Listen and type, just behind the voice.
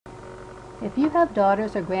If you have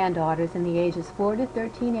daughters or granddaughters in the ages 4 to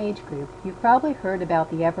 13 age group, you've probably heard about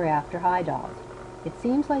the Ever After High dolls. It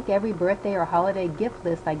seems like every birthday or holiday gift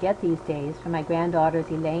list I get these days from my granddaughters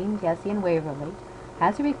Elaine, Jessie, and Waverly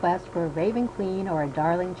has a request for a Raven Queen or a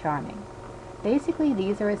Darling Charming. Basically,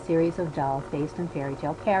 these are a series of dolls based on fairy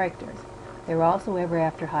tale characters. There are also Ever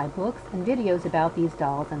After High books and videos about these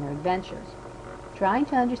dolls and their adventures. Trying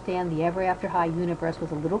to understand the Ever After High universe was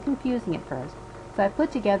a little confusing at first, so I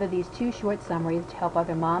put together these 2 short summaries to help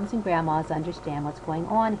other moms and grandmas understand what's going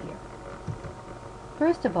on here.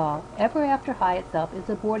 First of all, Ever After High itself is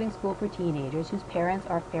a boarding school for teenagers whose parents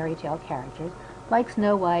are fairy tale characters like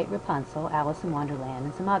Snow White, Rapunzel, Alice in Wonderland,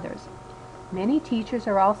 and some others. Many teachers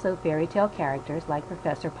are also fairy tale characters like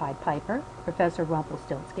Professor Pied Piper, Professor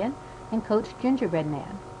Rumpelstiltskin, and Coach Gingerbread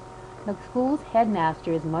Man. The school's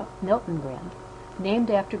headmaster is Milton Grimm,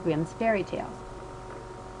 named after Grimm's fairy tales.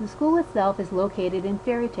 The school itself is located in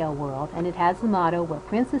Fairy Tale World, and it has the motto, "Where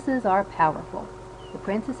princesses are powerful." The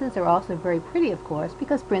princesses are also very pretty, of course,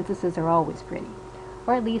 because princesses are always pretty.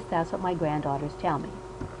 Or at least that's what my granddaughters tell me.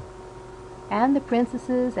 And the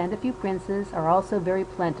princesses and a few princes are also very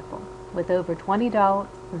plentiful, with over 20 dolls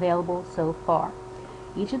available so far.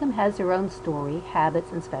 Each of them has their own story,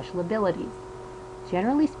 habits, and special abilities.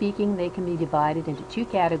 Generally speaking, they can be divided into 2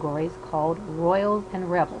 categories called Royals and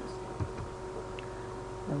Rebels.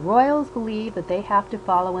 The Royals believe that they have to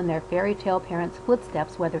follow in their fairy tale parents'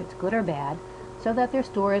 footsteps, whether it's good or bad, so that their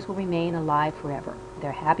stories will remain alive forever.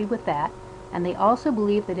 They're happy with that, and they also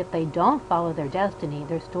believe that if they don't follow their destiny,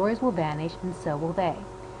 their stories will vanish, and so will they.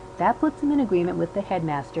 That puts them in agreement with the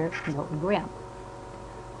headmaster, Milton Grimm.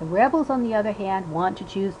 The Rebels, on the other hand, want to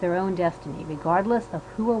choose their own destiny, regardless of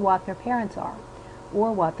who or what their parents are,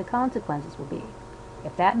 or what the consequences will be.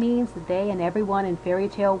 If that means that they and everyone in Fairy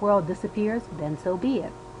Tale World disappears, then so be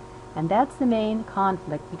it. And that's the main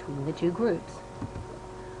conflict between the 2 groups.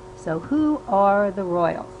 So who are the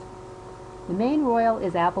Royals? The main Royal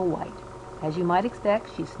is Apple White. As you might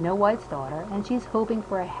expect, she's Snow White's daughter, and she's hoping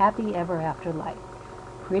for a happy ever after life.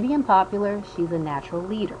 Pretty and popular, she's a natural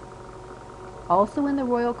leader. Also in the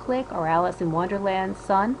royal clique are Alice in Wonderland's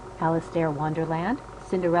son, Alistair Wonderland,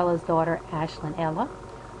 Cinderella's daughter, Ashlyn Ella,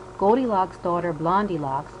 Goldilocks' daughter,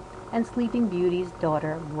 Blondilocks, and Sleeping Beauty's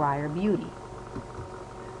daughter, Briar Beauty.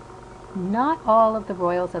 Not all of the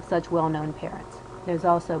royals have such well-known parents. There's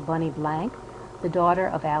also Bunny Blank, the daughter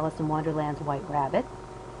of Alice in Wonderland's White Rabbit,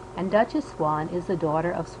 and Duchess Swan is the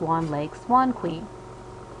daughter of Swan Lake's Swan Queen.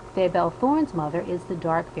 Fayebelle Thorne's mother is the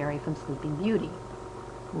Dark Fairy from Sleeping Beauty.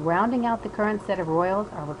 Rounding out the current set of royals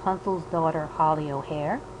are Rapunzel's daughter, Holly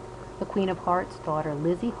O'Hare, the Queen of Hearts' daughter,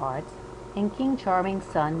 Lizzie Hearts, and King Charming's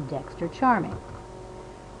son, Dexter Charming.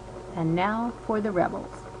 And now for the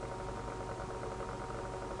Rebels.